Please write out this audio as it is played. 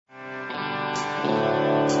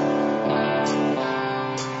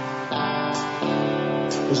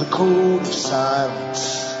There's a code of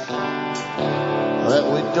silence that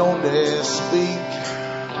we don't dare speak.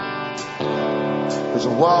 There's a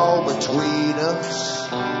wall between us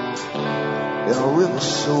and a river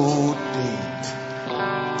so deep.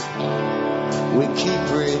 We keep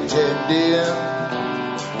pretending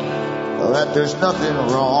that there's nothing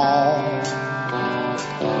wrong.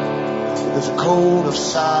 There's a code of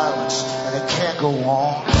silence and it can't go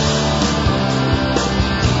on.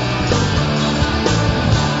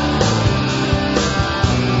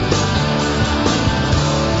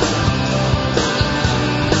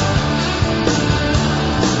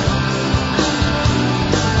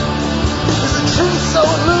 So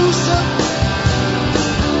elusive,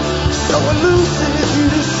 so elusive you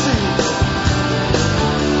to see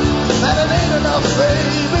that it ain't enough,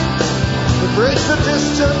 baby, to bridge the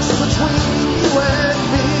distance between you and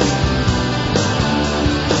me.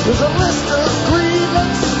 There's a list of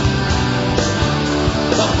grievance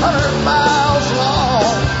 100 miles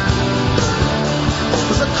long.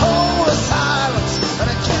 There's a code of silence and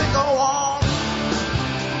it can't go on.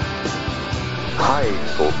 Hi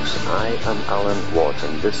folks, I am Alan Watt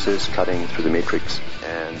and this is Cutting Through the Matrix,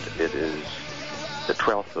 and it is the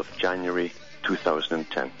 12th of January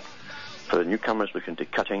 2010. For the newcomers looking to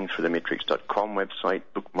cuttingthroughthematrix.com website,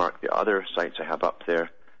 bookmark the other sites I have up there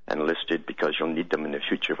and listed because you'll need them in the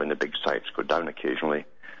future when the big sites go down occasionally,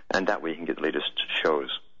 and that way you can get the latest shows.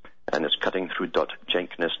 And it's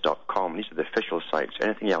cuttingthrough.jenkness.com. These are the official sites.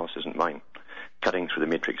 Anything else isn't mine.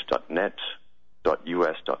 Cuttingthroughthematrix.net,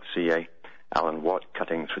 .us.ca, Alan Watt,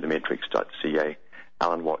 cuttingthroughthematrix.ca,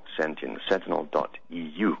 Alan Watt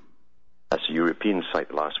Sentinel.eu. That's a European site,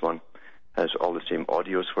 the last one. Has all the same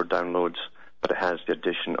audios for downloads, but it has the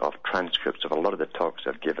addition of transcripts of a lot of the talks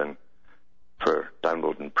I've given for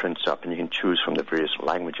download and prints up, and you can choose from the various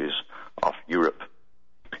languages of Europe.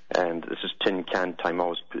 And this is Tin Can time. I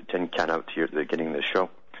always put Tin Can out here at the beginning of the show,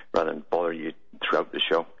 rather than bother you throughout the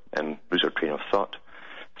show and lose our train of thought.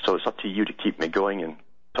 So it's up to you to keep me going and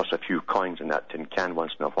toss a few coins in that tin can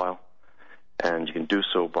once in a while. And you can do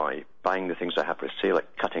so by buying the things I have for sale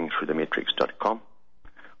at cuttingthroughthematrix.com,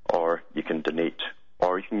 or you can donate,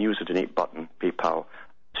 or you can use the donate button, PayPal,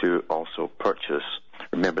 to also purchase.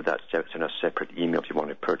 Remember that's in a separate email if you want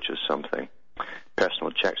to purchase something.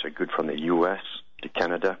 Personal checks are good from the US to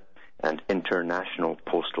Canada, and international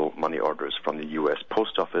postal money orders from the US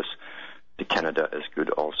Post Office to Canada is good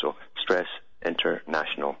also. Stress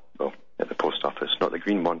international, though, at the post office, not the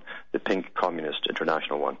green one, the pink communist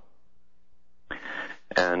international one.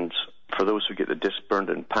 And for those who get the disc burned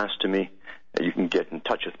and passed to me, you can get in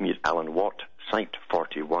touch with me at Alan Watt, Site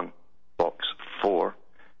 41, Box 4,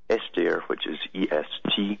 Estaire, which is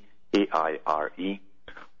Estaire,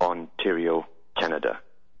 Ontario, Canada.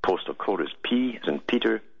 Postal code is P as in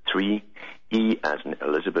Peter, 3, E as in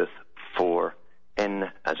Elizabeth, 4,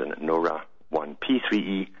 N as in Nora, 1,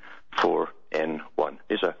 P3E, 4N1.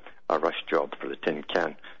 There's a rush job for the tin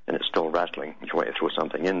can, and it's still rattling. If you want to throw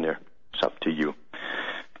something in there, it's up to you.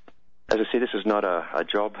 As I say, this is not a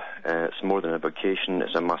job. It's more than a vocation.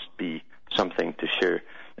 It's a must-be, something to share.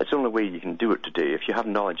 It's the only way you can do it today. If you have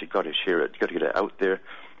knowledge, you've got to share it. You've got to get it out there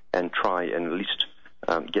and try and at least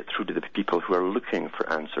get through to the people who are looking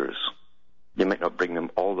for answers. You might not bring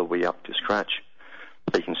them all the way up to scratch,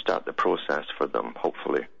 but you can start the process for them,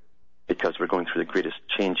 hopefully, because we're going through the greatest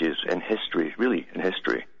changes in history, really in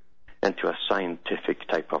history, into a scientific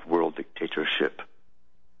type of world dictatorship,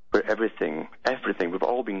 where everything, we've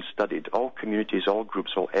all been studied, all communities, all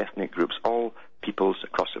groups, all ethnic groups, all peoples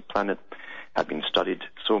across the planet have been studied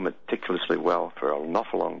so meticulously well for an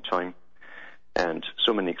awful long time, and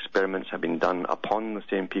so many experiments have been done upon the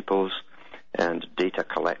same peoples and data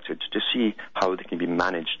collected to see how they can be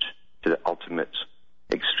managed to the ultimate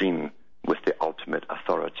extreme with the ultimate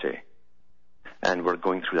authority. And we're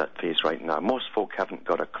going through that phase right now. Most folk haven't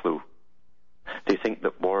got a clue. They think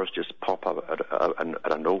that wars just pop up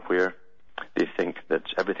out of nowhere. They think that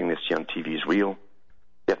everything they see on TV is real.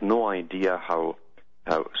 They have no idea how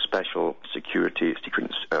special security,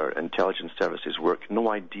 secret intelligence services work.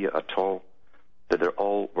 No idea at all that they're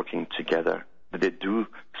all working together, that they do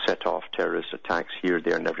set off terrorist attacks here,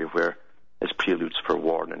 there, and everywhere as preludes for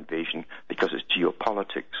war and invasion, because it's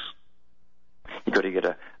geopolitics. You've got to get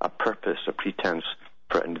a purpose, a pretense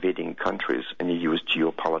for invading countries, and you use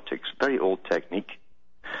geopolitics. Very old technique.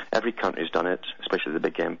 Every country's done it, especially the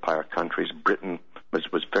big empire countries. Britain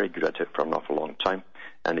was very good at it for an awful long time,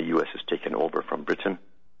 and the US has taken over from Britain.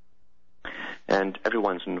 And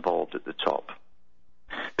everyone's involved at the top,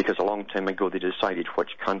 because a long time ago they decided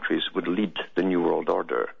which countries would lead the New World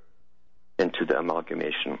Order. into the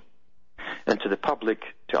amalgamation. And to the public,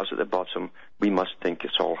 to us at the bottom, we must think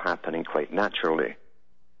it's all happening quite naturally.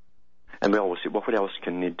 And we always say, well, what else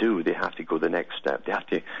can they do? They have to go the next step. They have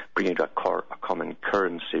to bring in a common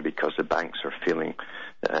currency because the banks are failing.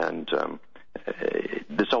 And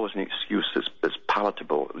there's always an excuse that's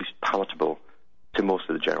palatable, at least palatable, to most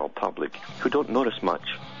of the general public, who don't notice much,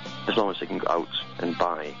 as long as they can go out and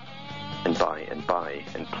buy and buy and buy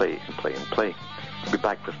and play and play and play. We'll be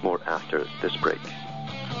back with more after this break.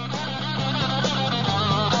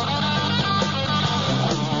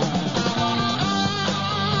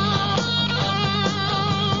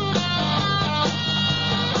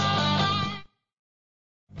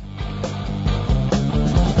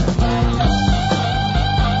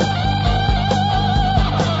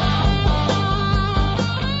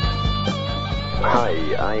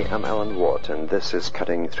 I am Alan Watt, and this is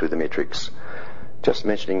Cutting Through the Matrix. Just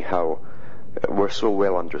mentioning how we're so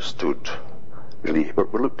well understood, really.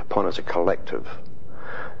 We're looked upon as a collective.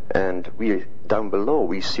 And we, down below,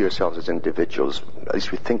 we see ourselves as individuals. At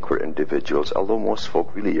least we think we're individuals, although most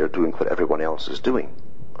folk really are doing what everyone else is doing.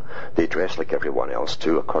 They dress like everyone else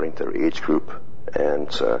too, according to their age group and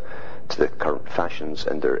to the current fashions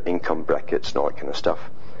and their income brackets and all that kind of stuff.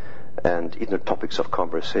 And even the topics of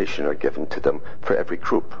conversation are given to them for every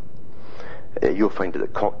group. You'll find that the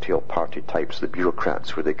cocktail party types, the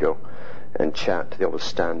bureaucrats, where they go and chat, they always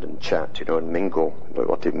stand and chat, and mingle,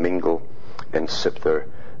 what they mingle and sip their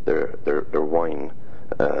wine.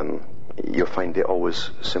 You'll find they always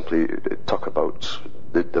simply talk about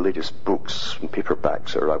the latest books and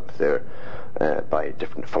paperbacks that are out there by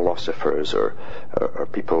different philosophers or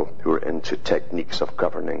people who are into techniques of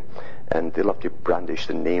governing. And they love to brandish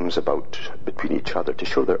the names about between each other to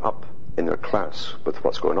show they're up in their class with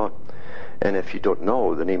what's going on. And if you don't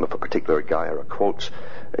know the name of a particular guy or a quote,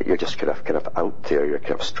 you're just kind of out there, you're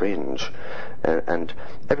kind of strange. And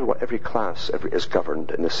every class is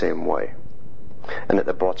governed in the same way. And at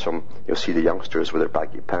the bottom, you'll see the youngsters with their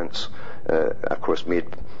baggy pants, of course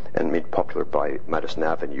made popular by Madison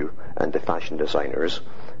Avenue and the fashion designers,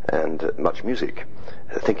 and much music,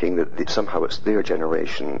 thinking that somehow it's their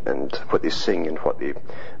generation and what they sing and what they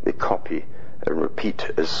copy and repeat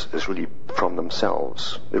is really from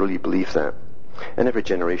themselves. They really believe that. And every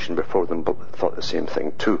generation before them thought the same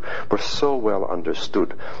thing too. We're so well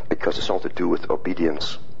understood because it's all to do with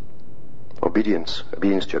obedience. Obedience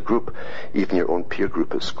to a group, even your own peer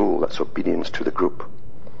group at school, that's obedience to the group.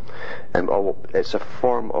 And it's a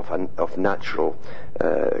form of natural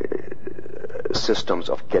systems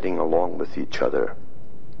of getting along with each other.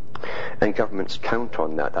 And governments count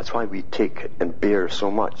on that. That's why we take and bear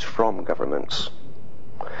so much from governments.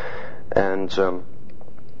 And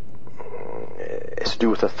it's to do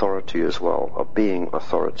with authority as well, obeying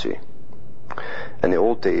authority. In the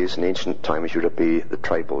old days, in ancient times, you would obey the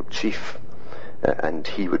tribal chief, and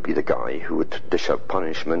he would be the guy who would dish out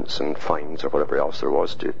punishments and fines or whatever else there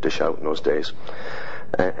was to dish out in those days,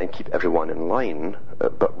 and keep everyone in line,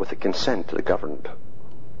 but with the consent of the governed.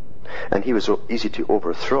 And he was so easy to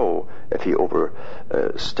overthrow if he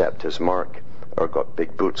overstepped his mark or got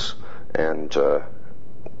big boots and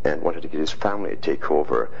wanted to get his family to take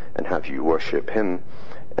over and have you worship him.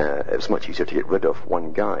 It was much easier to get rid of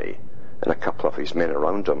one guy and a couple of his men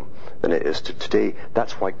around him than it is to today.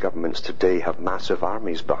 That's why governments today have massive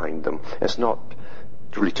armies behind them. It's not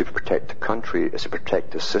really to protect the country, it's to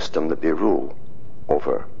protect the system that they rule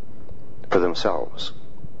over for themselves.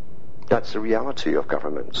 That's the reality of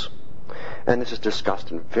governments. And this is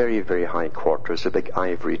discussed in very, very high quarters, the big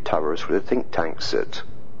ivory towers where the think tanks sit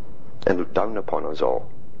and look down upon us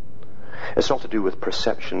all. It's all to do with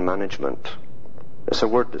perception management. It's a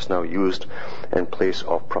word that's now used in place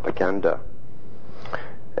of propaganda.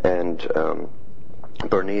 And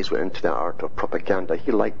Bernays went into the art of propaganda.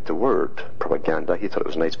 He liked the word propaganda. He thought it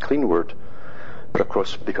was a nice, clean word. But of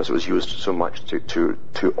course, because it was used so much to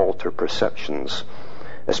alter perceptions,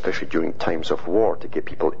 especially during times of war, to get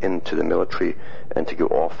people into the military and to go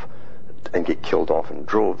off and get killed off in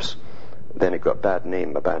droves, then it got a bad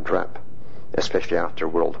name, a bad rap. Especially after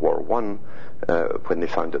World War I, when they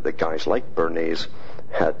found that the guys like Bernays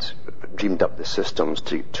had dreamed up the systems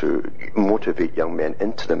to motivate young men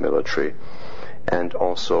into the military, and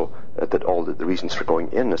also that all the reasons for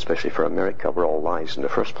going in, especially for America, were all lies in the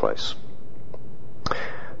first place.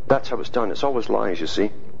 That's how it's done. It's always lies, you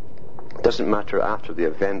see. It doesn't matter after the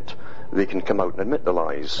event, they can come out and admit the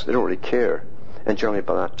lies. They don't really care. And generally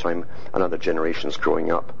by that time, another generation's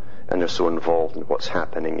growing up, and they're so involved in what's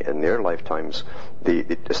happening in their lifetimes,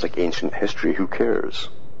 it's like ancient history. Who cares?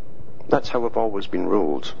 That's how we've always been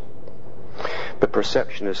ruled. But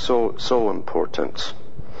perception is so important.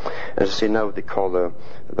 As I say, now they call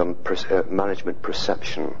them management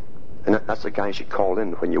perception. And that's the guys you call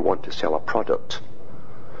in when you want to sell a product.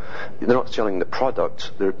 They're not selling the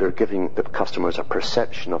product, they're giving the customers a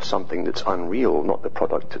perception of something that's unreal, not the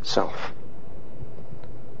product itself.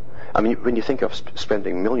 I mean, when you think of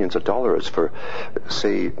spending millions of dollars for,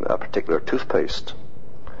 say, a particular toothpaste,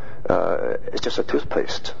 it's just a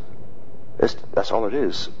toothpaste. That's all it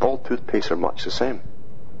is. All toothpastes are much the same.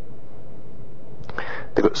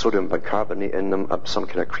 They've got sodium bicarbonate in them, some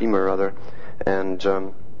kind of cream or other, and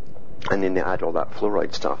then they add all that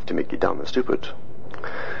fluoride stuff to make you dumb and stupid.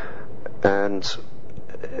 And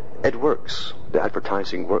it works. The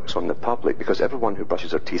advertising works on the public because everyone who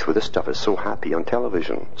brushes their teeth with this stuff is so happy on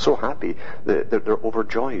television. So happy that they're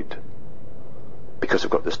overjoyed because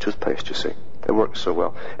they've got this toothpaste, you see. It works so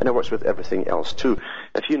well. And it works with everything else too.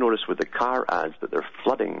 If you notice with the car ads that they're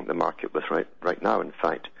flooding the market with right now, in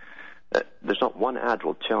fact, there's not one ad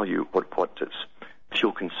will tell you what its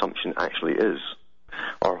fuel consumption actually is,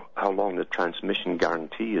 or how long the transmission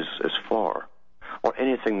guarantee is for, or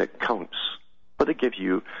anything that counts. What they give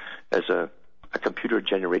you is a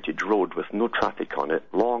computer-generated road with no traffic on it,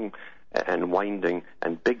 long and winding,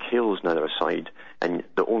 and big hills on the other side, and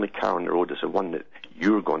the only car on the road is the one that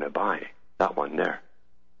you're going to buy, that one there.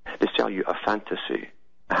 They sell you a fantasy,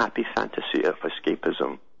 a happy fantasy of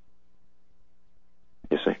escapism.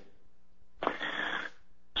 You see?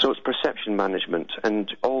 So it's perception management,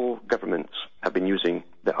 and all governments have been using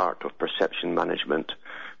the art of perception management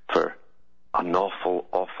for an awful,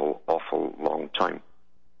 awful, awful long time.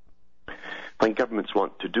 When governments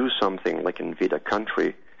want to do something like invade a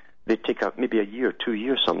country, they take up maybe a year, 2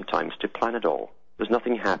 years sometimes to plan it all. There's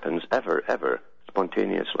nothing happens ever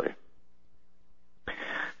spontaneously.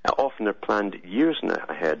 Often they're planned years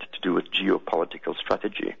ahead to do with geopolitical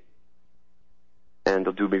strategy. And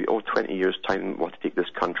they'll do maybe, 20 years' time, want to take this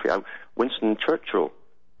country out. Winston Churchill,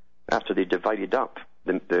 after they divided up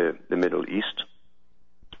the Middle East,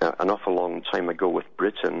 an awful long time ago with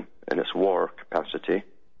Britain in its war capacity,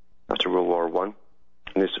 after World War I,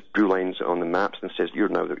 and they drew lines on the maps and says, you're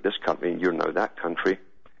now this country, you're now that country.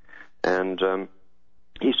 And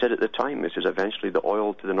he said at the time, he says, eventually the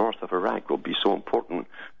oil to the north of Iraq will be so important,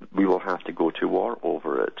 we will have to go to war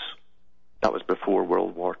over it. That was before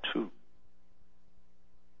World War II.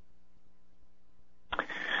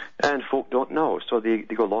 And folk don't know, so they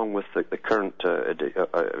go along with the current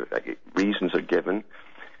reasons are given,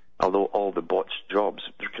 although all the botched jobs,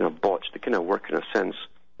 they're kind of botched, they kind of work in a sense.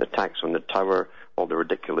 The tax on the tower, all the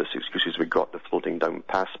ridiculous excuses we got, the floating down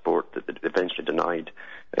passport that eventually denied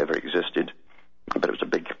ever existed, but it was a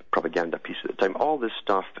big propaganda piece at the time. All this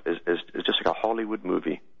stuff is just like a Hollywood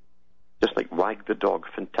movie, just like Wag the Dog,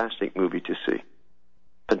 fantastic movie to see,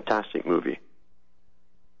 fantastic movie.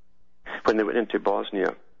 When they went into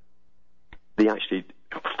Bosnia, they actually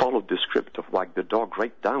followed the script of Wag the Dog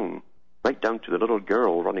right down to the little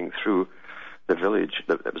girl running through the village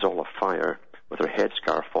that was all afire with her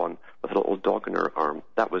headscarf on, with a little dog in her arm.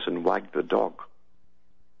 That was in Wag the Dog,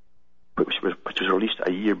 which was released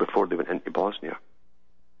a year before they went into Bosnia.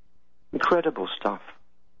 Incredible stuff.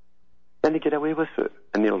 Then they get away with it,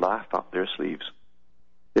 and they laugh up their sleeves.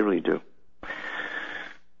 They really do.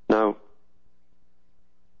 Now,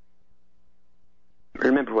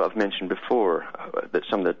 remember what I've mentioned before, that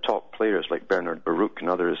some of the top players like Bernard Baruch and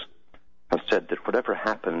others have said that whatever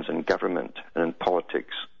happens in government and in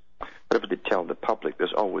politics, whatever they tell the public,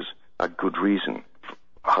 there's always a good reason for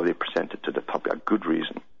how they present it to the public, a good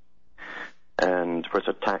reason. And whether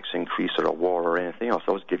it's a tax increase or a war or anything else,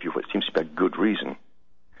 they always give you what seems to be a good reason.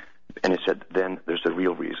 And he said, then there's the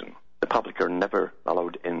real reason. The public are never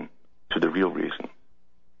allowed in to the real reason.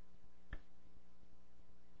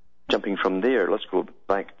 Jumping from there, let's go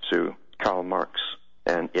back to Karl Marx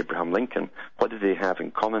and Abraham Lincoln. What did they have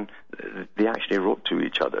in common? They actually wrote to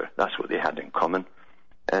each other. That's what they had in common.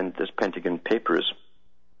 And there's Pentagon Papers,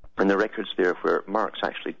 and the records there where Marx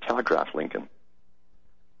actually telegraphed Lincoln,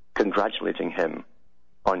 congratulating him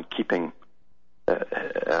on keeping,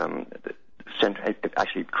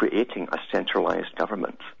 actually creating a centralized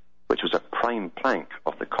government, which was a prime plank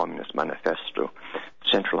of the Communist Manifesto,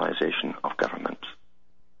 centralization of government.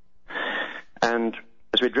 And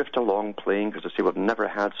as we drift along playing, because I say we've never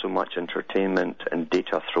had so much entertainment and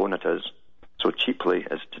data thrown at us so cheaply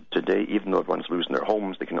as today, even though everyone's losing their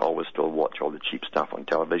homes, they can always still watch all the cheap stuff on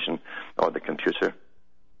television or the computer.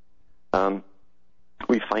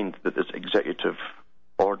 We find that there's executive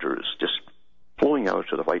orders just flowing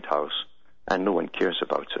out of the White House and no one cares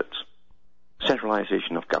about it.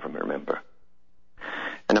 Centralization of government, remember.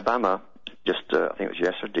 In Obama, just I think it was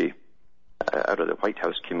yesterday, out of the White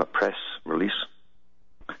House came a press release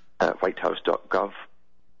whitehouse.gov.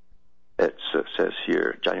 It says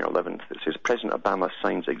here, January 11th, it says, President Obama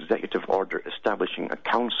signs executive order establishing a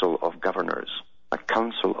Council of Governors. A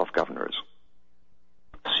Council of Governors.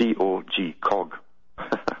 C-O-G, COG.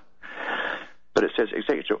 But it says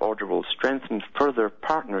executive order will strengthen further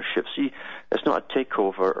partnerships. See, it's not a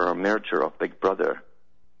takeover or a merger of Big Brother.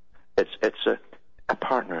 It's a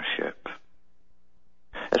partnership.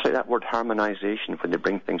 It's like that word harmonization when they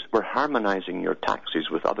bring things. We're harmonizing your taxes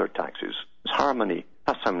with other taxes. It's harmony.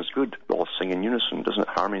 That sounds good. We all sing in unison, doesn't it?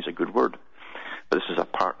 Harmony is a good word. But this is a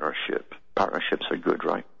partnership. Partnerships are good,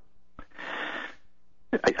 right?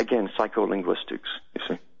 Again, psycholinguistics, you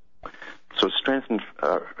see. So strengthen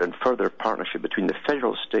and further partnership between the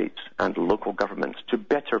federal, states, and local governments to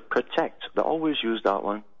better protect. They always use that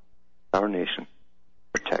one. Our nation.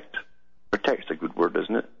 Protect. Protect is a good word,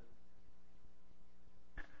 isn't it?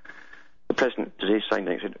 The President today signed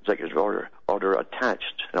an executive order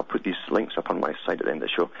attached, and I'll put these links up on my site at the end of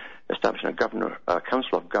the show, establishing a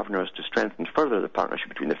Council of Governors to strengthen further the partnership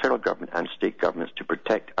between the federal government and state governments to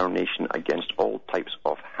protect our nation against all types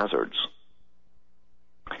of hazards.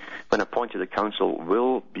 When appointed, the Council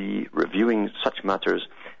will be reviewing such matters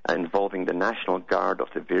involving the National Guard of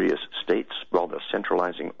the various states, while they're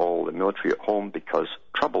centralizing all the military at home because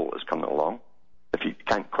trouble is coming along, if you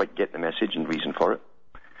can't quite get the message and reason for it.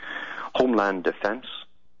 Homeland defense,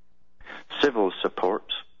 civil support,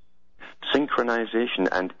 synchronization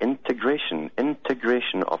and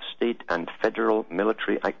integration of state and federal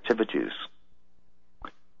military activities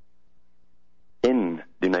in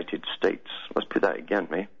the United States. Let's put that again,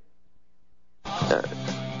 mate.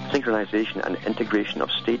 Synchronization and integration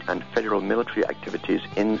of state and federal military activities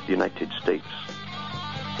in the United States.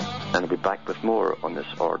 And I'll be back with more on this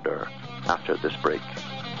order after this break.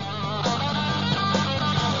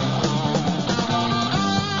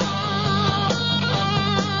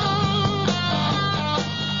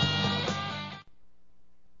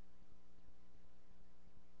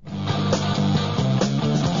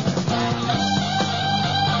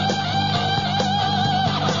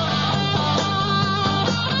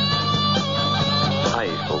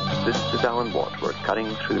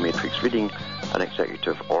 Cutting through the matrix, reading an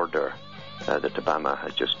executive order that Obama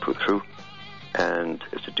has just put through, and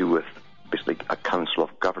it's to do with basically a council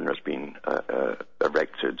of governors being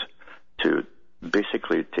erected to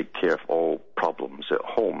basically take care of all problems at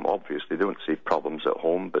home. Obviously, they don't say problems at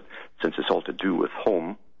home, but since it's all to do with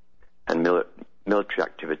home and military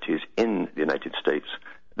activities in the United States,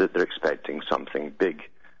 that they're expecting something big.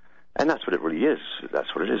 And that's what it really is.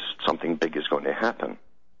 That's what it is. Something big is going to happen.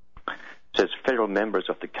 It says federal members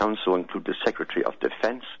of the Council include the Secretary of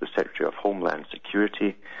Defense, the Secretary of Homeland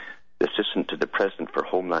Security, the Assistant to the President for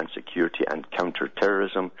Homeland Security and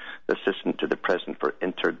Counterterrorism, the Assistant to the President for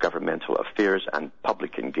Intergovernmental Affairs and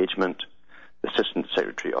Public Engagement, the Assistant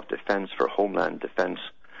Secretary of Defense for Homeland Defense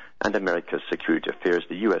and America's Security Affairs,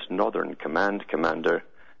 the U.S. Northern Command Commander,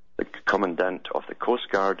 the Commandant of the Coast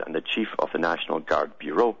Guard, and the Chief of the National Guard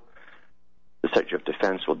Bureau. The Secretary of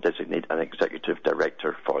Defense will designate an executive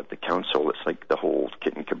director for the Council. It's like the whole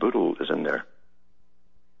kit and caboodle is in there.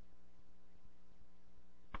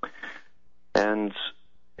 And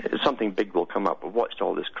something big will come up. We've watched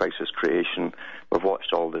all this crisis creation. We've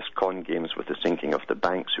watched all this con games with the sinking of the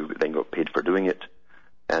banks who then got paid for doing it.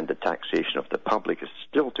 And the taxation of the public is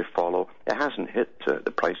still to follow. It hasn't hit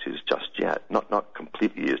the prices just yet. Not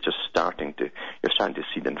completely. It's just starting to, you're starting to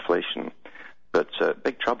see the inflation. But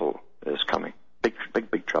big trouble is coming.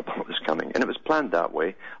 Big trouble is coming. And it was planned that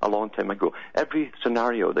way a long time ago. Every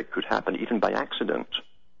scenario that could happen, even by accident,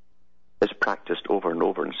 is practiced over and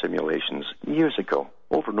over in simulations years ago,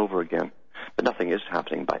 over and over again. But nothing is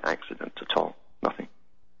happening by accident at all. Nothing.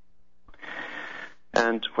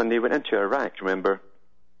 And when they went into Iraq, remember,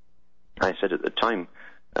 I said at the time,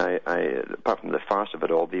 apart from the farce of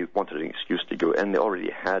it all, they wanted an excuse to go in. They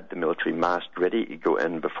already had the military massed ready to go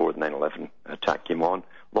in before the 9/11 attack came on,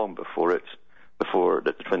 long before it, before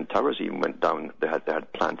the Twin Towers even went down. They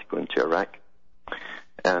had planned to go into Iraq,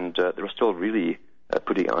 and they were still really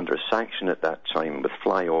putting it under sanction at that time with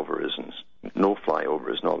flyovers and no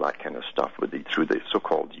flyovers and all that kind of stuff through the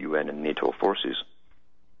so-called UN and NATO forces.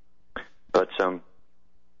 But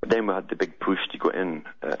then we had the big push to go in,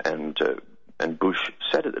 and Bush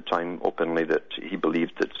said at the time openly that he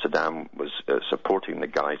believed that Saddam was supporting the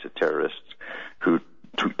guys, the terrorists, who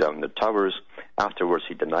took down the towers. Afterwards,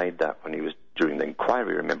 he denied that when he was during the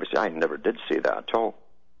inquiry. Remember, he said, I never did say that at all.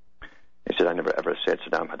 He said, I never ever said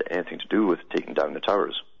Saddam had anything to do with taking down the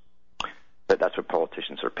towers. But that's what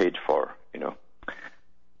politicians are paid for, you know.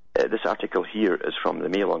 This article here is from the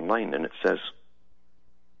Mail Online, and it says,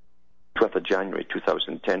 12th of January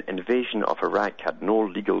 2010, invasion of Iraq had no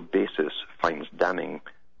legal basis, finds damning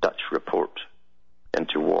Dutch report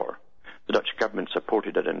into war. The Dutch government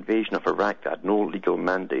supported an invasion of Iraq that had no legal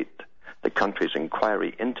mandate. The country's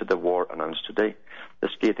inquiry into the war announced today. The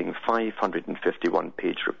scathing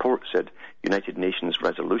 551-page report said United Nations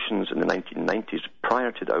resolutions in the 1990s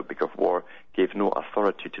prior to the outbreak of war gave no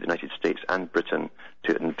authority to the United States and Britain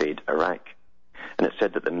to invade Iraq. And it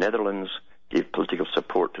said that the Netherlands gave political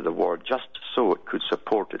support to the war just so it could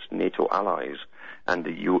support its NATO allies and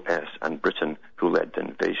the US and Britain who led the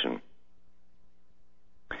invasion.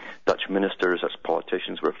 Dutch ministers as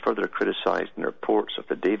politicians were further criticised in reports of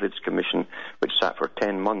the Davids Commission, which sat for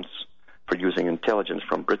 10 months, for using intelligence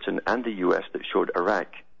from Britain and the US that showed Iraq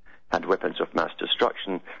had weapons of mass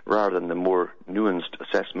destruction rather than the more nuanced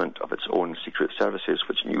assessment of its own secret services,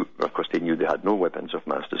 which knew, of course, they knew they had no weapons of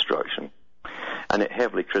mass destruction. And it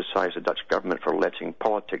heavily criticised the Dutch government for letting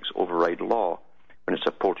politics override law when it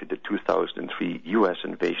supported the 2003 US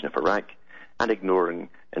invasion of Iraq and ignoring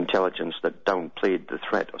intelligence that downplayed the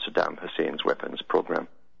threat of Saddam Hussein's weapons program.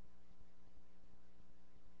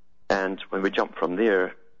 And when we jump from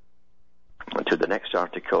there to the next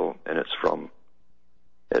article, and it's from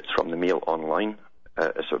the Mail Online,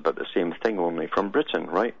 it's about the same thing, only from Britain,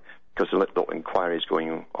 right? Because the little inquiry is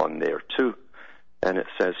going on there too. And it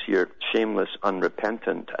says here, shameless,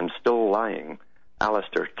 unrepentant, and still lying,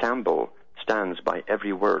 Alistair Campbell stands by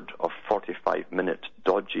every word of 45-minute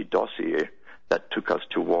dodgy dossier that took us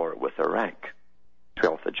to war with Iraq,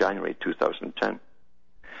 12th of January 2010.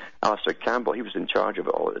 Alistair Campbell, he was in charge of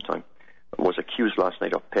it all at the time, was accused last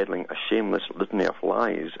night of peddling a shameless litany of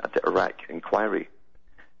lies at the Iraq inquiry.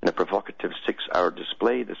 In a provocative 6-hour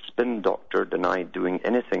display, the spin doctor denied doing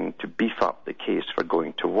anything to beef up the case for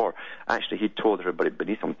going to war. Actually, he told everybody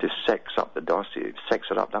beneath him to sex up the dossier. Sex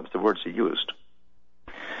it up, that was the words he used.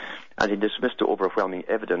 And he dismissed the overwhelming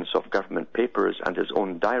evidence of government papers and his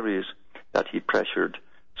own diaries that he pressured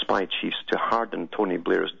spy chiefs to harden Tony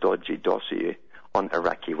Blair's dodgy dossier on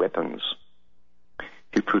Iraqi weapons.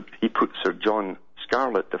 He put Sir John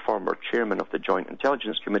Scarlett, the former chairman of the Joint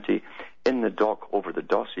Intelligence Committee, in the dock over the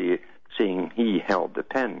dossier, saying he held the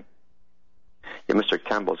pen. Yet Mr.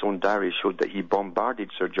 Campbell's own diary showed that he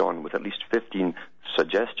bombarded Sir John with at least 15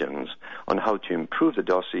 suggestions on how to improve the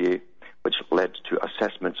dossier, which led to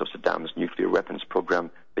assessments of Saddam's nuclear weapons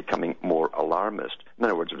program becoming more alarmist. In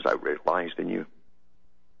other words, it was outright lies, they knew.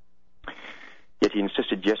 Yet he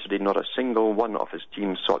insisted yesterday not a single one of his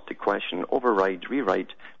team sought to question, override,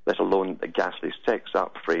 rewrite, let alone the ghastly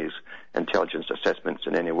sex-up phrase, intelligence assessments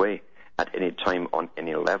in any way, at any time, on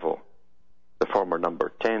any level. The former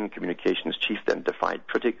number 10 communications chief then defied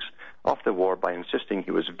critics of the war by insisting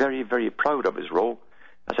he was very, very proud of his role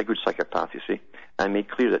as a good psychopath, you see, and made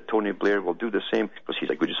clear that Tony Blair will do the same, because he's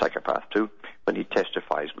a good psychopath too, when he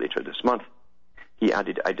testifies later this month. He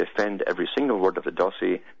added, I defend every single word of the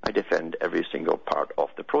dossier, I defend every single part of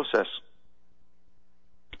the process.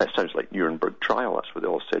 That sounds like Nuremberg trial, that's what they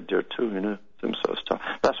all said there too, you know, some sort of stuff.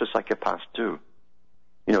 That's what psychopaths do.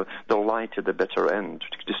 You know, they'll lie to the bitter end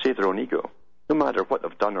to save their own ego. No matter what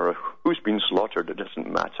they've done or who's been slaughtered, it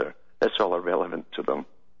doesn't matter. It's all irrelevant to them.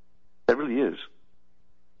 It really is.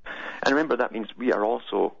 And remember, that means we are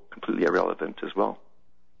also completely irrelevant as well.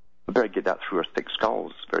 We better get that through our thick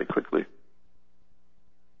skulls very quickly.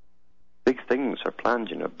 Big things are planned,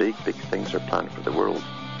 you know, big things are planned for the world.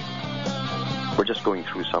 We're just going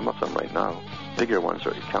through some of them right now. Bigger ones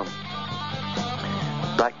are to come.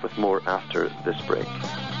 Back with more after this break.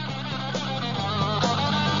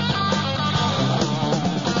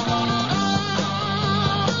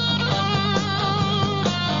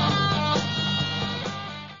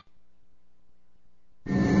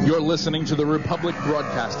 You're listening to the Republic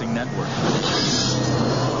Broadcasting Network,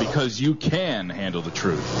 because you can handle the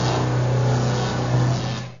truth.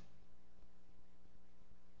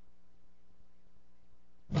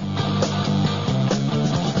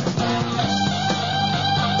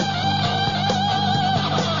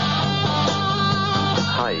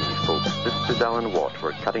 Hi, folks. This is Alan Watt.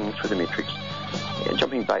 We're cutting through the matrix.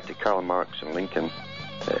 Jumping back to Karl Marx and Lincoln,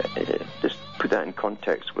 just put that in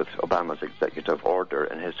context with Obama's executive order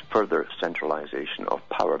and his further centralization of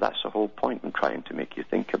power. That's the whole point I'm trying to make you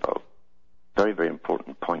think about. Very, very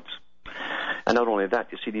important points. And not only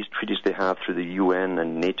that, you see these treaties they have through the UN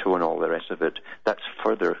and NATO and all the rest of it, that's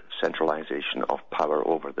further centralization of power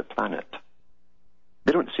over the planet.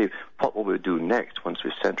 They don't say, what will we do next once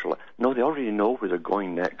we centralize? No, they already know where they're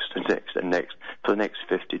going next and next and next for the next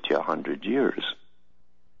 50 to 100 years.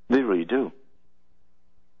 They really do.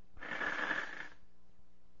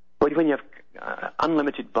 But when you have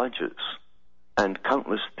unlimited budgets and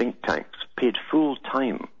countless think tanks paid full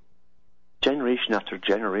time, generation after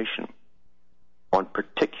generation, on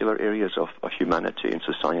particular areas of humanity and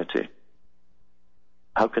society.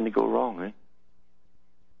 How can they go wrong, eh?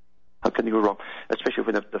 How can they go wrong? Especially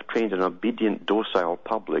when they've trained an obedient, docile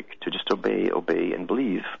public to just obey, and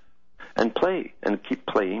believe, and play, and keep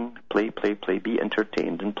playing, play, be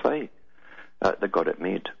entertained and play. They got it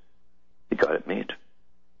made. They got it made.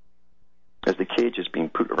 As the cage is being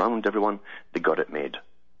put around everyone, they got it made.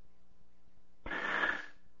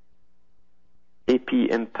 AP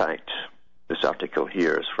Impact, this article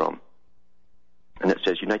here is from, and it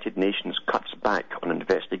says United Nations cuts back on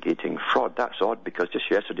investigating fraud. That's odd, because just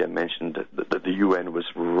yesterday I mentioned that the UN was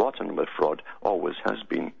rotten with fraud, always has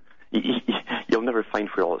been. You'll never find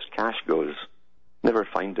where all its cash goes. Never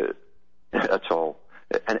find it at all.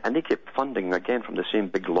 And they keep funding, again, from the same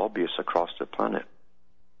big lobbyists across the planet.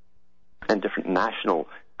 And different national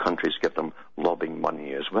countries give them lobbying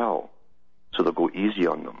money as well. So they'll go easy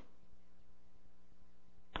on them.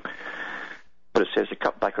 But it says to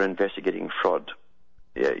cut back on investigating fraud.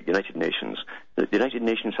 United Nations. The United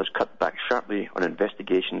Nations has cut back sharply on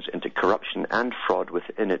investigations into corruption and fraud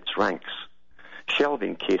within its ranks,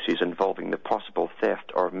 shelving cases involving the possible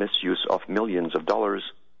theft or misuse of millions of dollars.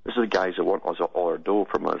 This is the guys that want us all our dough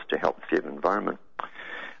from us to help save the environment.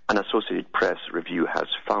 An Associated Press review has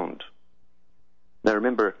found. Now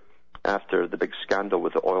remember, after the big scandal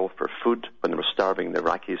with the oil for food, when they were starving the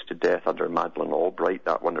Iraqis to death under Madeleine Albright,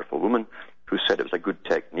 that wonderful woman, who said it was a good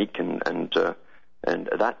technique, and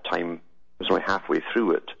at that time, it was only halfway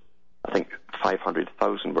through it. I think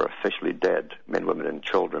 500,000 were officially dead, men, women, and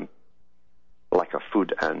children, lack of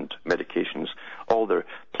food and medications. All their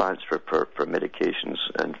plants for medications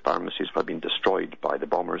and pharmacies had been destroyed by the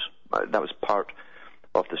bombers. That was part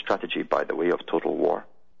of the strategy, by the way, of total war.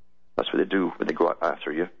 That's what they do when they go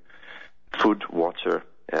after you. Food, water,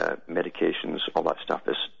 medications, all that stuff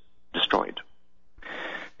is destroyed.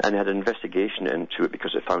 And they had an investigation into it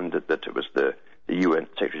because they found that it was the UN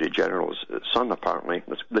Secretary General's son, apparently.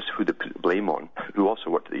 This is who they put the blame on, who also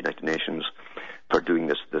worked at the United Nations, for doing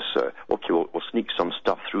this okay, we'll sneak some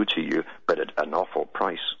stuff through to you, but at an awful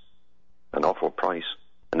price. An awful price.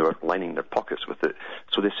 And they were lining their pockets with it.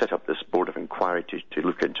 So they set up this board of inquiry to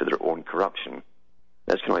look into their own corruption.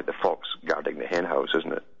 That's kind of like the fox guarding the hen house,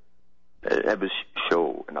 isn't it? It was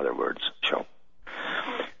show, in other words, show.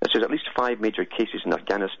 It says at least 5 major cases in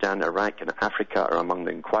Afghanistan, Iraq, and Africa are among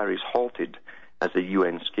the inquiries halted as the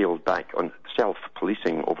UN scaled back on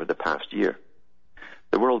self-policing over the past year.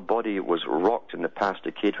 The world body was rocked in the past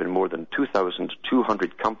decade when more than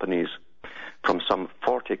 2,200 companies from some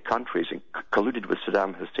 40 countries colluded with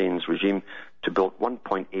Saddam Hussein's regime to build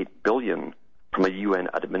 $1.8 billion from a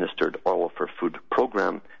UN-administered oil for food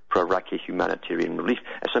program for Iraqi humanitarian relief.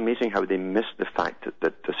 It's amazing how they missed the fact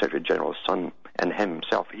that the Secretary General's son and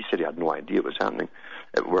himself, he said he had no idea it was happening,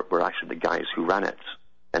 were actually the guys who ran it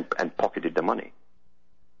and pocketed the money.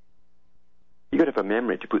 You've got to have a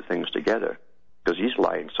memory to put things together, because these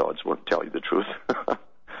lying sods won't tell you the truth.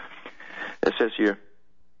 It says here,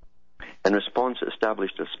 in response, it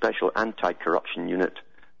established a special anti-corruption unit,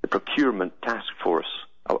 the Procurement Task Force.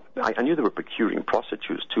 I knew they were procuring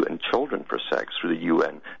prostitutes too and children for sex through the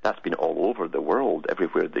UN. That's been all over the world.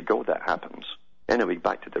 Everywhere they go, that happens. Anyway,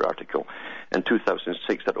 back to their article. In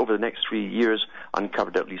 2006, that over the next 3 years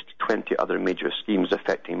uncovered at least 20 other major schemes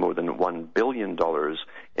affecting more than $1 billion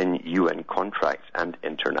in UN contracts and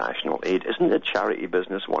international aid. Isn't the charity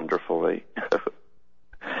business wonderful, eh?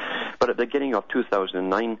 But at the beginning of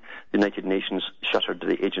 2009, the United Nations shuttered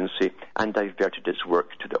the agency and diverted its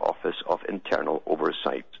work to the Office of Internal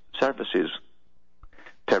Oversight Services,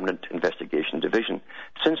 Permanent Investigation Division.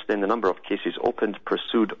 Since then, the number of cases opened,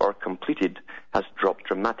 pursued, or completed has dropped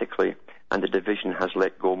dramatically, and the division has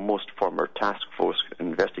let go most former task force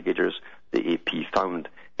investigators, the AP found,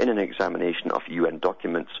 in an examination of UN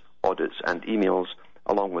documents, audits, and emails,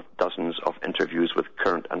 along with dozens of interviews with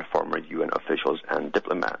current and former UN officials and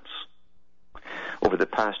diplomats. Over the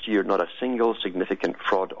past year, not a single significant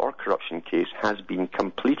fraud or corruption case has been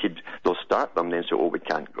completed. They'll start them, then say, we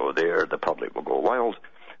can't go there, the public will go wild,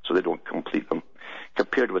 so they don't complete them,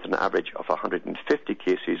 compared with an average of 150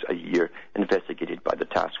 cases a year investigated by the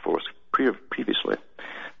task force previously.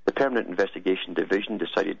 The Permanent Investigation Division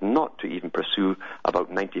decided not to even pursue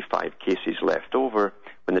about 95 cases left over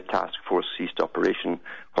when the task force ceased operation,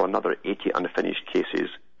 while another 80 unfinished cases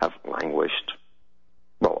have languished.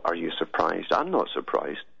 Well, are you surprised? I'm not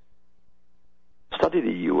surprised. Study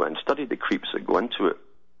the UN, study the creeps that go into it,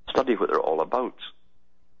 study what they're all about,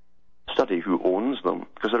 study who owns them,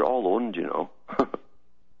 because they're all owned, you know.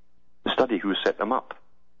 Study who set them up,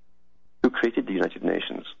 who created the United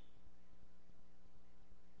Nations?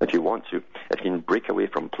 If you want to, if you can break away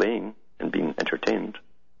from playing and being entertained,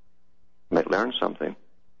 you might learn something.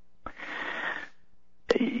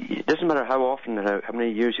 It doesn't matter how often, how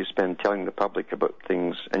many years you spend telling the public about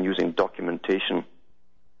things and using documentation,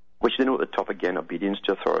 which they know at the top, again, obedience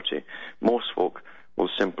to authority. Most folk will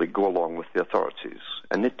simply go along with the authorities,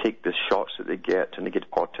 and they take the shots that they get, and they get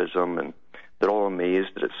autism, and they're all amazed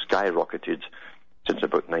that it's skyrocketed since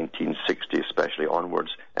about 1960, especially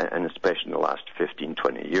onwards, and especially in the last 15,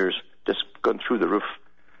 20 years, just gone through the roof.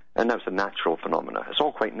 And that's a natural phenomena. It's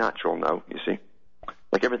all quite natural now, you see.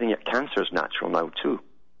 Like everything, yet cancer is natural now, too.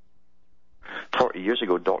 40 years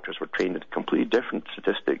ago, doctors were trained in completely different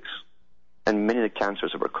statistics, and many of the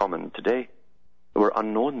cancers that were common today were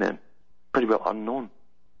unknown then, pretty well unknown,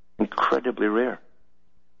 incredibly rare.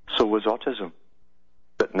 So was autism.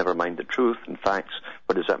 But never mind the truth and facts,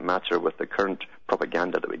 what does that matter with the current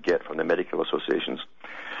propaganda that we get from the medical associations?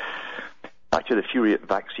 Back to the Furiate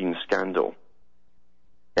vaccine scandal,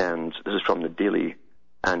 and this is from the Daily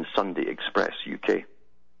and Sunday Express, UK.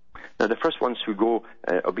 Now, the first ones who go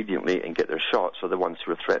obediently and get their shots are the ones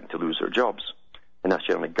who are threatened to lose their jobs, and that's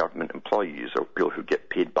generally government employees or people who get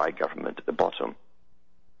paid by government at the bottom.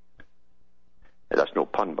 That's no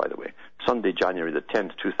pun, by the way. Sunday, January the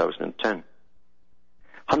 10th, 2010.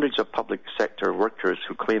 Hundreds of public sector workers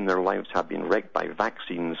who claim their lives have been wrecked by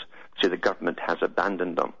vaccines say the government has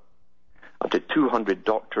abandoned them. Up to 200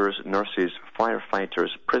 doctors, nurses, firefighters,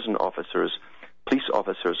 prison officers, police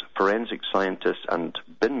officers, forensic scientists, and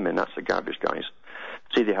bin men, that's the garbage guys,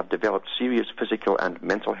 say they have developed serious physical and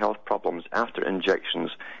mental health problems after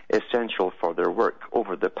injections essential for their work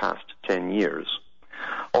over the past 10 years.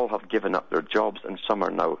 All have given up their jobs, and some are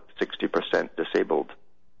now 60% disabled.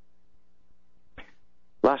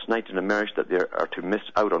 Last night it emerged that they are to miss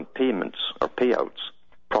out on payments or payouts,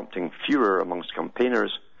 prompting furor amongst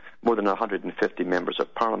campaigners. More than 150 members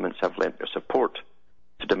of Parliament have lent their support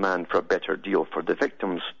to demand for a better deal for the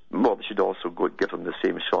victims. Well, they should also go and give them the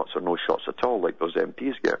same shots or no shots at all like those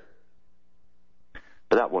MPs get.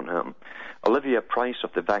 But that won't happen. Olivia Price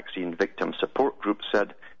of the Vaccine Victim Support Group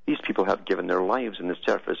said, "These people have given their lives in the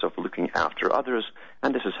service of looking after others,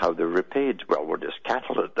 and this is how they're repaid." Well, we're just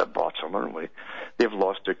cattle at the bottom, aren't we? They've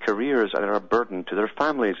lost their careers and are a burden to their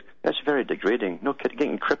families. That's very degrading. No,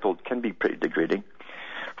 getting crippled can be pretty degrading.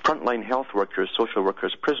 Frontline health workers, social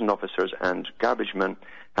workers, prison officers, and garbage men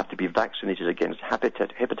have to be vaccinated against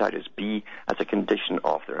hepatitis B as a condition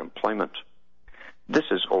of their employment. This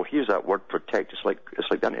is, here's that word protect. It's like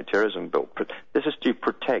the anti-terrorism bill. This is to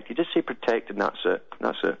protect. You just say protect and that's it.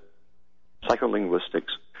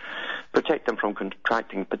 Psycholinguistics. Protect them from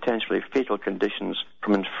contracting potentially fatal conditions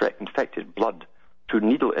from infected blood through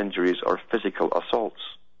needle injuries or physical assaults.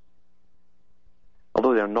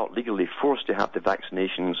 Although they are not legally forced to have the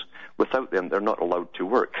vaccinations, without them they're not allowed to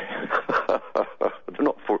work. They're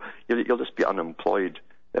not you'll just be unemployed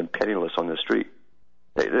and penniless on the street.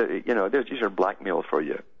 These are blackmail for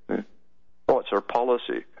you. Oh, it's our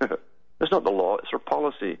policy. It's not the law, it's our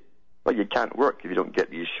policy. Well, you can't work if you don't get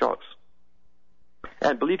these shots.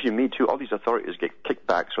 And believe you me, too, all these authorities get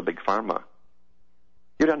kickbacks from Big Pharma.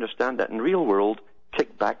 You'd understand that in real world,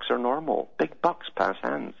 kickbacks are normal. Big bucks pass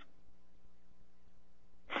hands.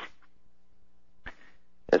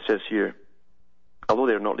 It says here, although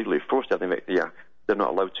they are not legally forced to have them, they're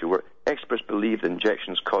not allowed to work. Experts believe the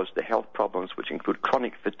injections cause the health problems, which include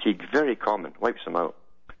chronic fatigue, very common, wipes them out,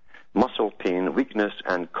 muscle pain, weakness,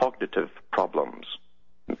 and cognitive problems.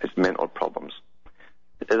 It's mental problems.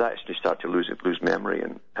 They actually start to lose memory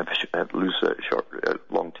and lose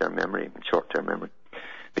long-term memory and short-term memory,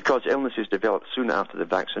 because illnesses develop soon after the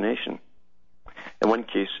vaccination. In one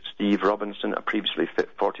case, Steve Robinson, a previously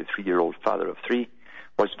fit 43-year-old father of 3,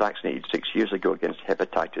 was vaccinated 6 years ago against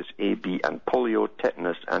hepatitis A, B, and polio,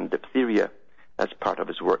 tetanus, and diphtheria as part of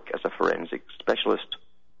his work as a forensic specialist.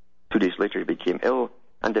 2 days later, he became ill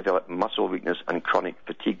and developed muscle weakness and chronic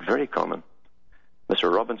fatigue, very common.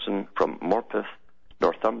 Mr. Robinson from Morpeth,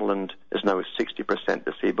 Northumberland, is now 60%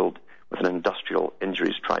 disabled, with an industrial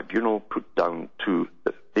injuries tribunal put down to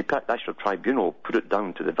the National Tribunal put it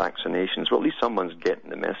down to the vaccinations. Well, at least someone's getting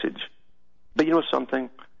the message. But you know something?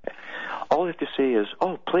 All they have to say is,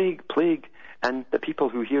 plague, and the people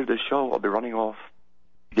who hear this show will be running off.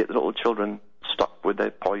 You get the little children stuck with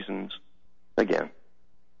the poisons again.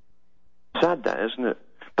 Sad that, isn't it?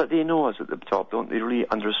 But they know us at the top, don't they? They really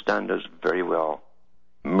understand us very well.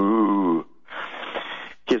 Moo.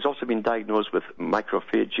 He has also been diagnosed with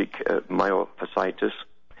microphagic myofasciitis,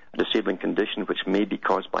 a disabling condition which may be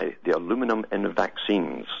caused by the aluminum in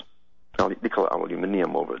vaccines. They call it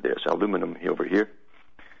aluminium over there. It's aluminum over here.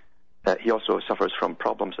 He also suffers from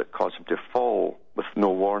problems that cause him to fall with no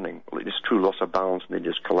warning. It's true loss of balance and they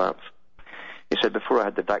just collapse. He said, before I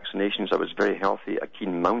had the vaccinations, I was very healthy, a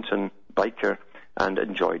keen mountain biker, and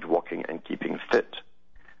enjoyed walking and keeping fit.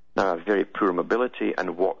 Now I have very poor mobility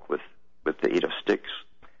and walk with the aid of sticks.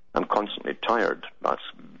 I'm constantly tired. That's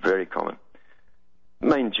very common.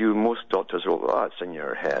 Mind you, most doctors will, oh, it's in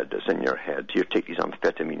your head, it's in your head. Here, take these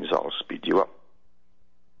amphetamines, that'll speed you up.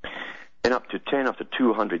 In up to 10 of the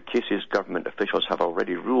 200 cases, government officials have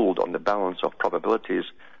already ruled on the balance of probabilities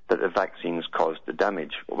that the vaccines caused the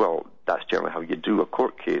damage. Well, that's generally how you do a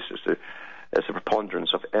court case. It's a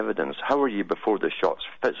preponderance of evidence. How are you before the shots?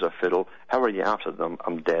 Fit as a fiddle. How are you after them?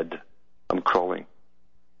 I'm dead. I'm crawling.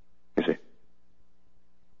 You see?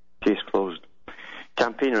 Case closed.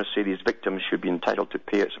 Campaigners say these victims should be entitled to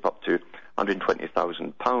payouts of up to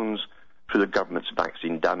 £120,000 through the government's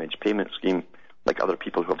vaccine damage payment scheme, like other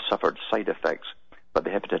people who have suffered side effects, but the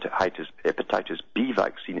hepatitis B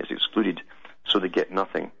vaccine is excluded, so they get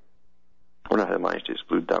nothing. I wonder how they managed to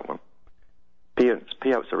exclude that one.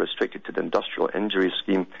 Payouts are restricted to the industrial injury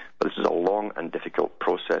scheme, but this is a long and difficult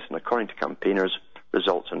process, and according to campaigners,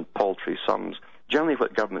 results in paltry sums. Generally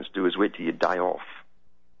what governments do is wait till you die off.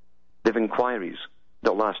 They have inquiries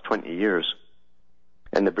that last 20 years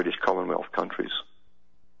in the British Commonwealth countries.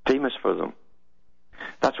 Famous for them.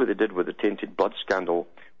 That's what they did with the tainted blood scandal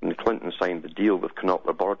when Clinton signed the deal with Connaught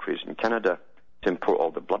Laboratories in Canada to import all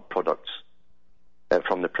the blood products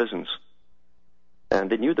from the prisons. And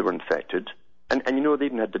they knew they were infected. And you know, they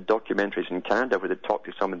even had the documentaries in Canada where they talked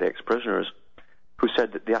to some of the ex-prisoners who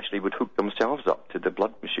said that they actually would hook themselves up to the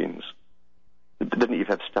blood machines. They didn't even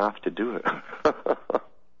have staff to do it.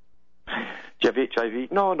 Do you have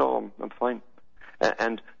HIV? No, I'm fine.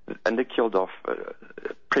 And they killed off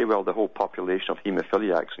pretty well the whole population of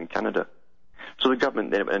haemophiliacs in Canada. So the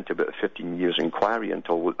government then went into about a 15 years inquiry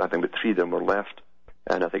until I think about 3 of them were left,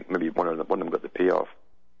 and I think maybe one of them got the payoff.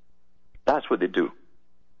 That's what they do.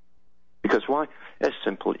 Because why? It's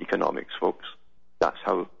simple economics, folks. That's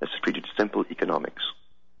how it's treated, simple economics.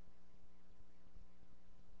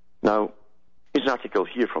 Now, here's an article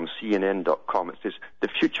here from CNN.com. It says, the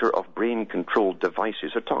future of brain-controlled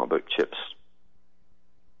devices. They're talking about chips.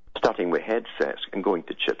 Starting with headsets and going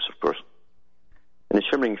to chips, of course. In the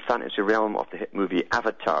shimmering fantasy realm of the hit movie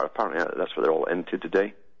Avatar, apparently that's what they're all into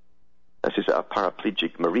today. This is a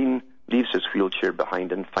paraplegic Marine leaves his wheelchair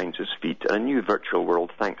behind and finds his feet in a new virtual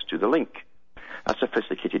world thanks to the Link, a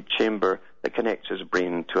sophisticated chamber that connects his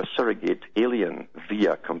brain to a surrogate alien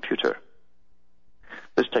via computer.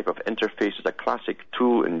 This type of interface is a classic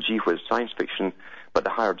tool in gee-whiz science fiction, but the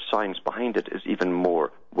hard science behind it is even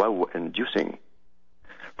more wow-inducing.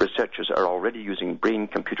 Researchers are already using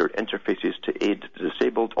brain-computer interfaces to aid the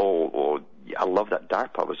disabled. I love that.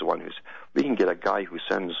 DARPA was the one we can get a guy who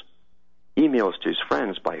sends emails to his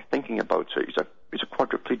friends by thinking about it. He's a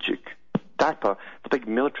quadriplegic. DARPA, the big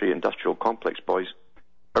military-industrial complex boys,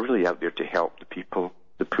 are really out there to help the people,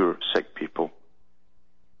 the poor, sick people.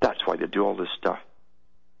 That's why they do all this stuff.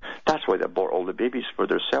 That's why they bought all the babies for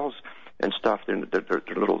their cells and stuff. Their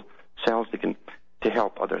little cells to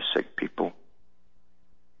help other sick people.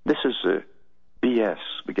 This is BS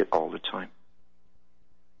we get all the time.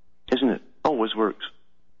 Isn't it? Always works.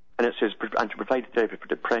 And it says, and to provide therapy for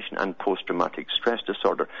depression and post-traumatic stress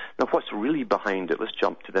disorder. Now, what's really behind it? Let's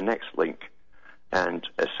jump to the next link. And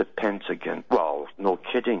it's the Pentagon. Well, no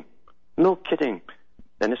kidding. No kidding.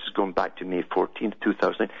 And this is going back to May 14th,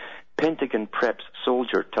 2009. Pentagon preps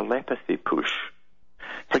soldier telepathy push.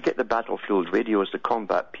 Forget the battlefield radios, the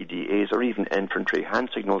combat PDAs, or even infantry hand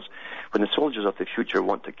signals. When the soldiers of the future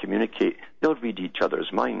want to communicate, they'll read each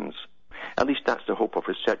other's minds. At least that's the hope of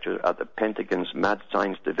researchers at the Pentagon's Mad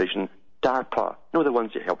Science Division, DARPA. No, the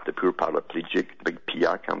ones that help the poor paraplegic, the big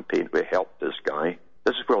PR campaign, we help this guy.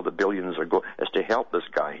 This is where all the billions are going, is to help this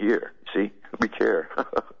guy here. See? We care.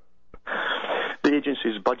 The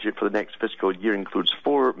agency's budget for the next fiscal year includes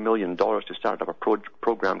 $4 million to start up a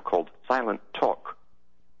program called Silent Talk.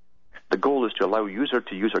 The goal is to allow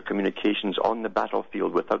user-to-user communications on the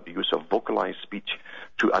battlefield without the use of vocalized speech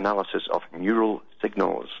through analysis of neural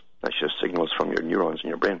signals. That's just signals from your neurons in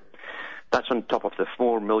your brain. That's on top of the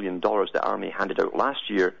 $4 million the Army handed out last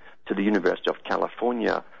year to the University of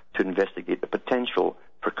California to investigate the potential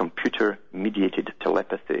for computer-mediated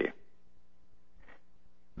telepathy.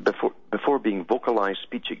 Before being vocalized,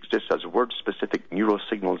 speech exists as word-specific neural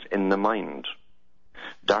signals in the mind.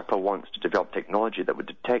 DARPA wants to develop technology that would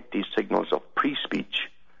detect these signals of pre-speech,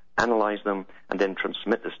 analyze them, and then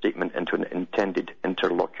transmit the statement into an intended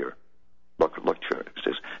interlocutor. It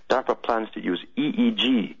says, DARPA plans to use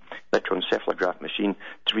EEG, electroencephalograph machine,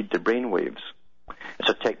 to read the brain waves It's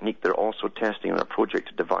a technique they're also testing on a project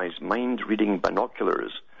to devise mind-reading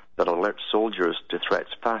binoculars that alert soldiers to threats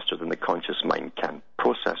faster than the conscious mind can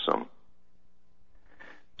process them.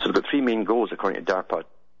 So they've got three main goals, according to DARPA: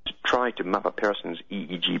 to try to map a person's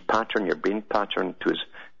EEG pattern, your brain pattern,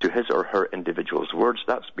 to his or her individual's words.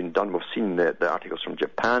 That's been done. We've seen the articles from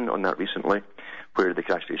Japan on that recently, where they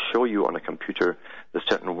can actually show you on a computer the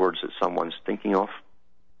certain words that someone's thinking of.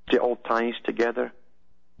 It all ties together.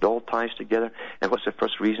 It all ties together. And what's the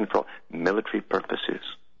first reason for all? Military purposes.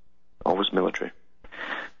 Always military.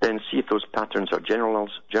 Then see if those patterns are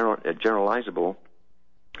generalizable.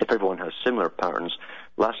 If everyone has similar patterns,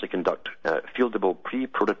 lastly conduct fieldable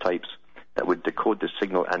pre-prototypes that would decode the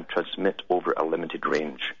signal and transmit over a limited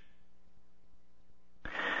range.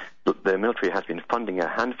 The military has been funding a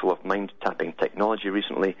handful of mind-tapping technology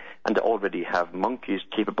recently, and they already have monkeys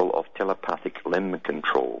capable of telepathic limb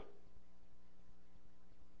control.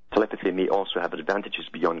 Telepathy may also have advantages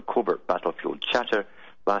beyond covert battlefield chatter.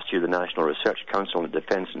 Last year, the National Research Council and the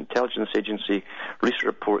Defense Intelligence Agency released a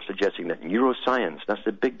report suggesting that neuroscience, that's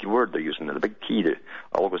the big word they're using, the big key that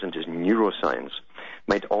all goes into is neuroscience,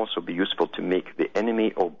 might also be useful to make the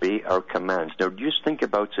enemy obey our commands. Now, just think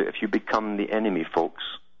about it if you become the enemy, folks.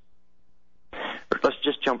 But let's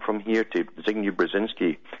just jump from here to Zbigniew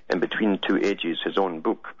Brzezinski, In Between Two Ages, his own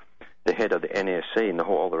book, the head of the NSA and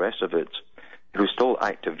all the rest of it, who's still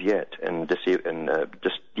active yet in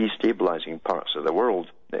just destabilizing parts of the world.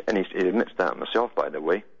 And he admits that himself, by the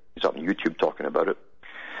way. He's up on YouTube talking about it.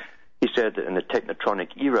 He said that in the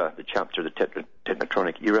Technotronic era, the chapter, the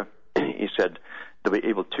Technotronic era, he said they were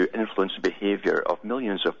able to influence the behavior of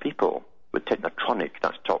millions of people with Technotronic.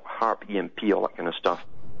 That's talk, HARP, EMP, all that kind of stuff.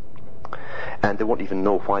 And they won't even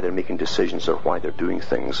know why they're making decisions or why they're doing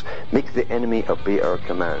things. Make the enemy obey our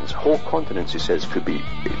commands. Whole continents, he says, could be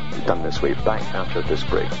done this way. Back after this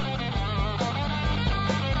break.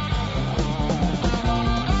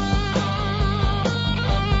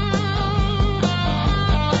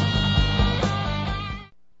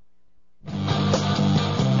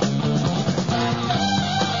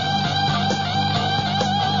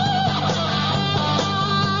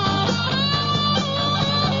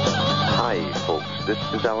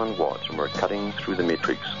 Alan Watts, and we're cutting through the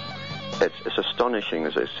matrix. It's astonishing,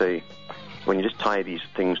 as I say, when you just tie these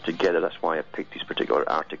things together. That's why I picked these particular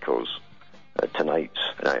articles tonight,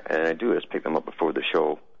 and I do is pick them up before the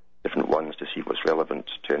show, different ones, to see what's relevant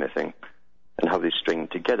to anything and how they string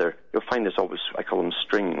together. You'll find there's always, I call them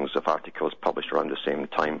strings of articles published around the same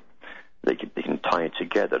time. They can tie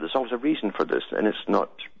together. There's always a reason for this, and it's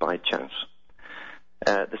not by chance.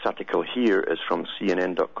 This article here is from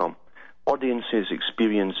CNN.com. Audiences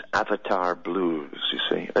experience Avatar blues, you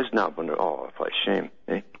see. Isn't that wonder? Oh, what a shame,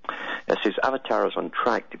 eh? It says Avatar is on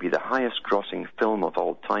track to be the highest-grossing film of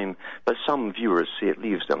all time, but some viewers say it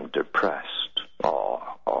leaves them depressed.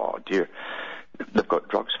 Oh, dear. They've got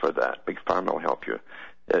drugs for that. Big Pharma will help you.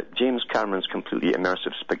 James Cameron's completely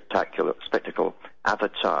immersive spectacle,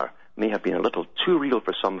 Avatar, may have been a little too real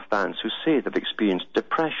for some fans who say they've experienced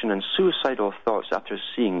depression and suicidal thoughts after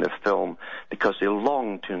seeing the film because they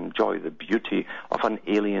long to enjoy the beauty of an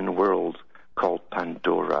alien world called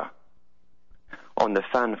Pandora. On the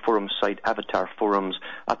fan forum site Avatar Forums,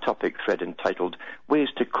 a topic thread entitled Ways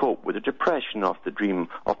to Cope with the Depression of the Dream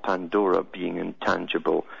of Pandora Being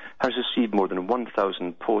Intangible has received more than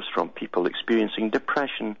 1,000 posts from people experiencing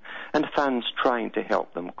depression and fans trying to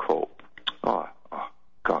help them cope. Oh,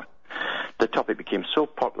 God. The topic became so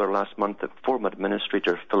popular last month that forum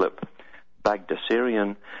administrator Philip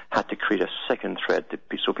Bagdasarian had to create a second thread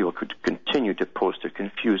so people could continue to post their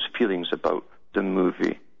confused feelings about the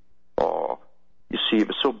movie. Oh, you see, it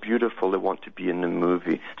was so beautiful they want to be in the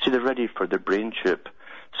movie. See, they're ready for the brain chip,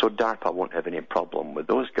 so DARPA won't have any problem with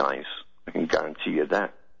those guys. I can guarantee you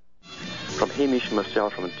that. From Hamish and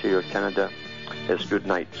myself from Ontario, Canada, it's good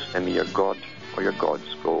night, and may your God or your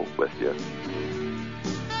gods go with you.